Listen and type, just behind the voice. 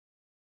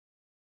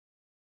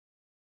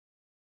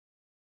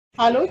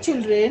Hello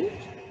children,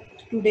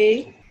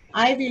 today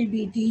I will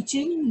be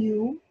teaching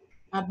you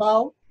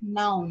about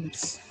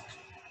nouns.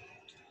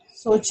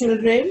 So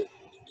children,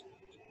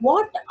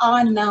 what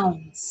are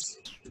nouns?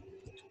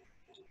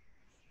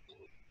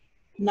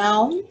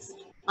 Nouns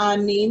are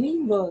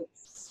naming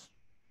words.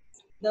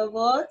 The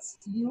words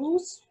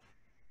used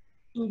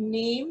to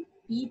name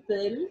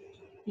people,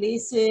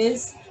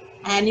 places,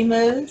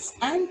 animals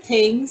and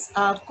things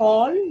are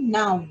called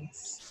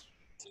nouns.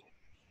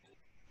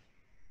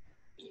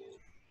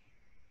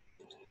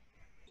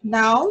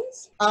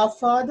 Nouns are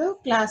further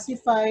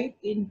classified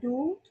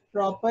into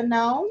proper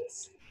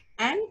nouns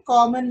and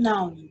common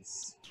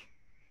nouns.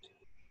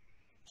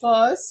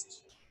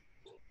 First,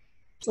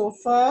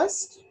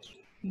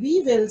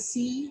 we will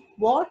see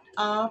what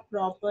are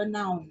proper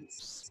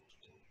nouns.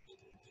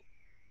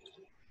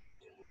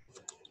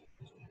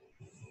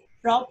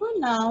 Proper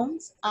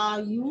nouns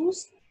are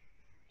used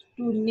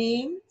to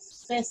name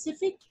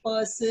specific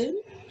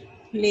person,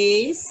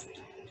 place,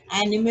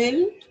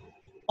 animal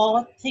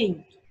or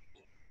thing.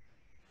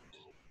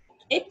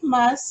 It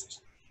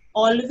must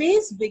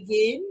always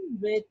begin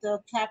with a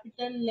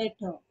capital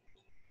letter.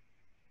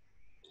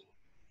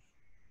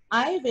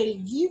 I will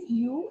give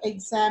you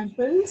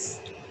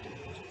examples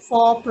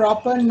for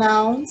proper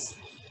nouns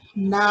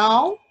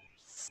now.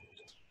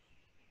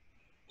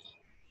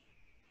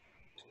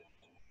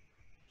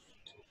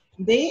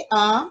 They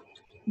are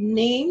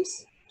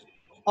names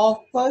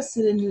of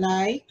person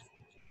like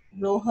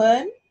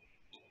Rohan,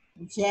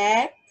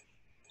 Jack,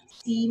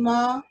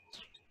 Seema,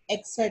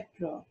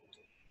 etc.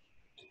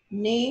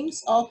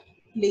 Names of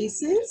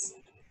places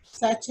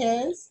such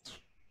as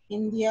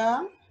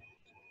India,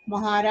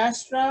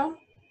 Maharashtra,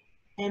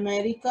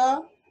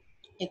 America,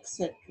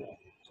 etc.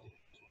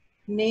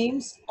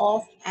 Names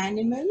of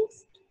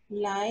animals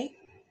like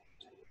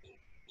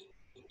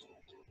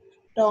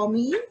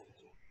Tommy,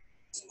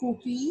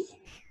 Scoopy.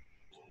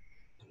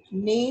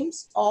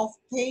 Names of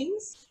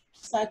things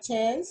such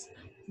as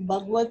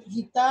Bhagavad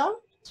Gita,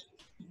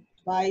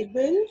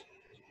 Bible,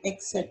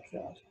 etc.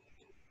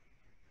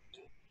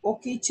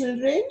 Okay,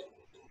 children,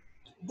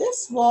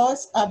 this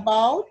was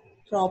about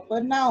proper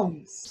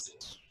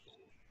nouns.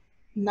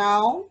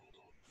 Now,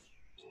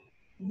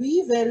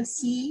 we will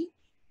see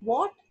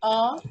what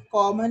are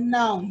common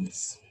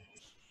nouns.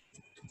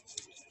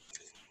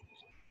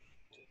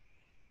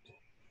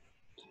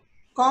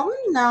 Common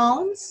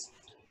nouns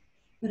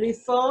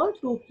refer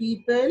to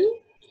people,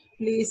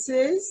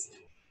 places,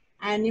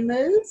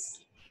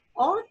 animals,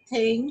 or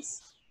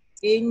things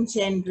in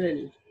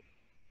general.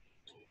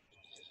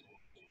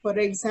 For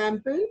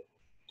example,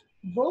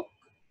 book,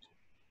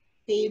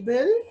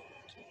 table,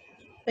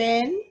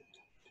 pen,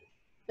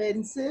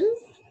 pencil,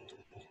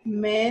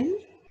 men,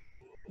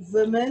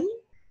 women,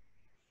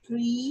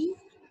 tree,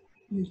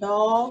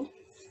 dog,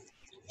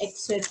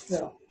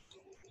 etc.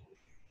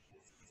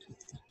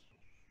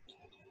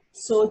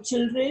 So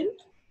children,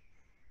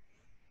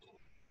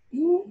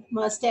 you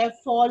must have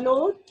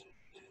followed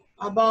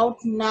about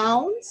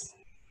nouns,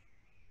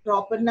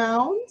 proper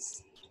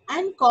nouns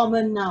and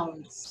common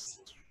nouns.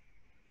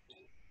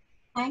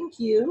 Thank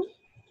you.